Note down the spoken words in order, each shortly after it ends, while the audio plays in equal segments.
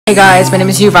Hey guys, my name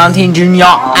is Hugo Valentin Jr.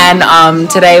 and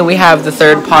today we have the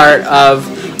third part of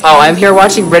I'm here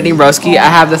watching Brittany Broski. I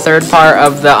have the third part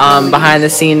of the behind the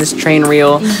scenes train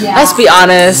reel. Let's be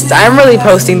honest, I'm really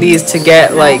posting these to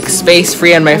get like space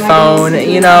free on my phone,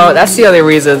 you know, that's the only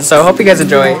reason, so hope you guys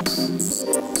enjoy.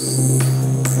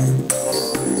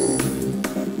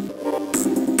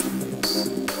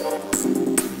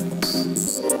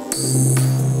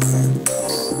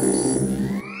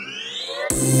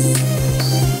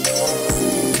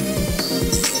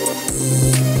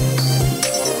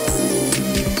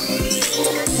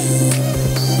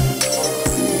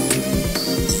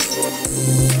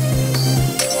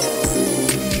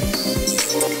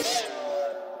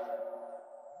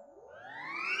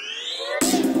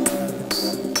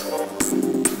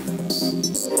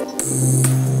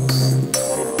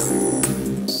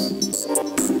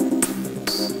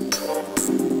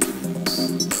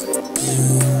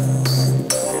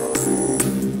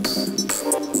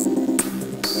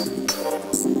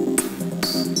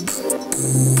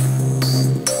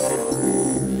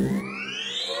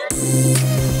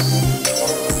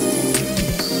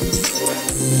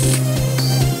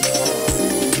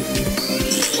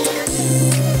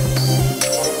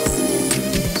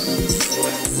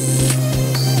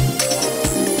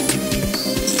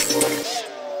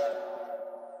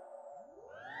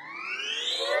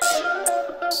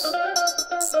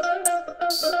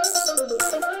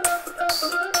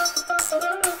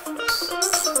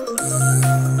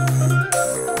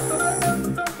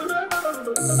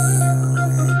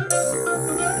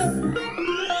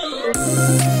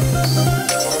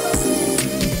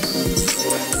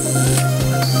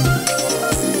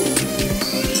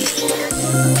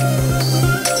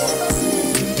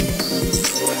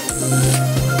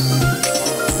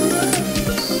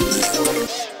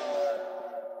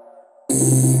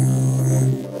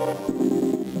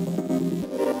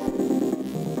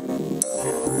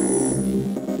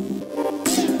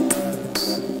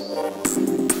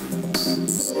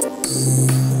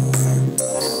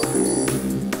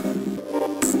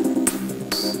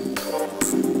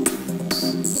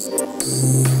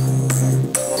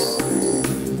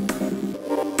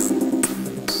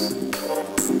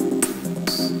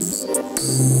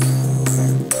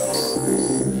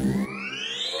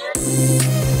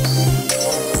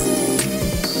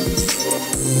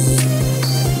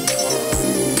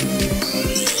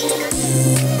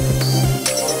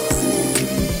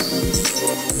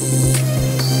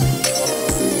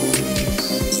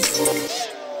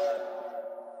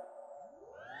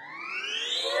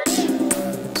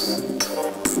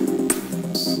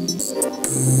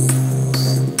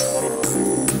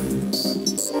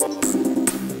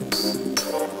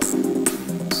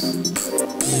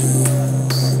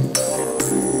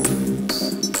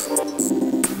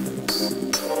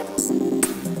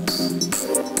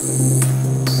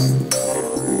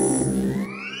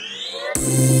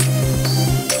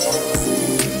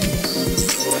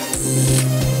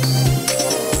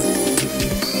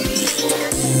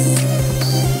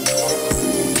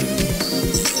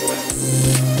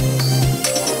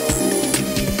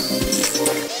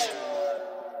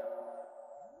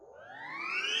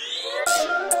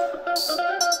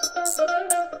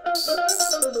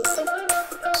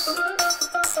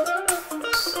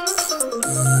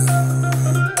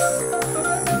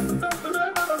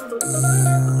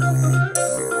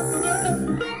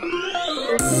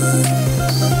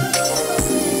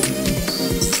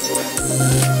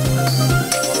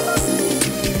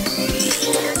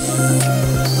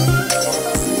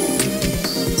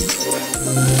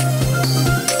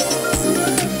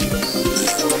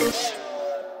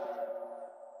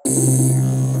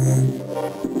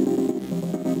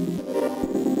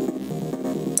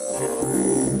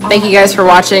 Thank you guys for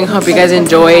watching. Hope you guys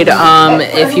enjoyed.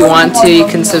 If you want to, you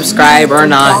can subscribe or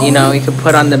not. You know, you can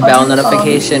put on the bell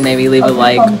notification, maybe leave a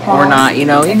like or not. You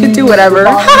know, you can do whatever.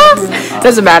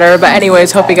 Doesn't matter. But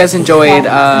anyways, hope you guys enjoyed.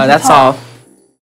 That's all.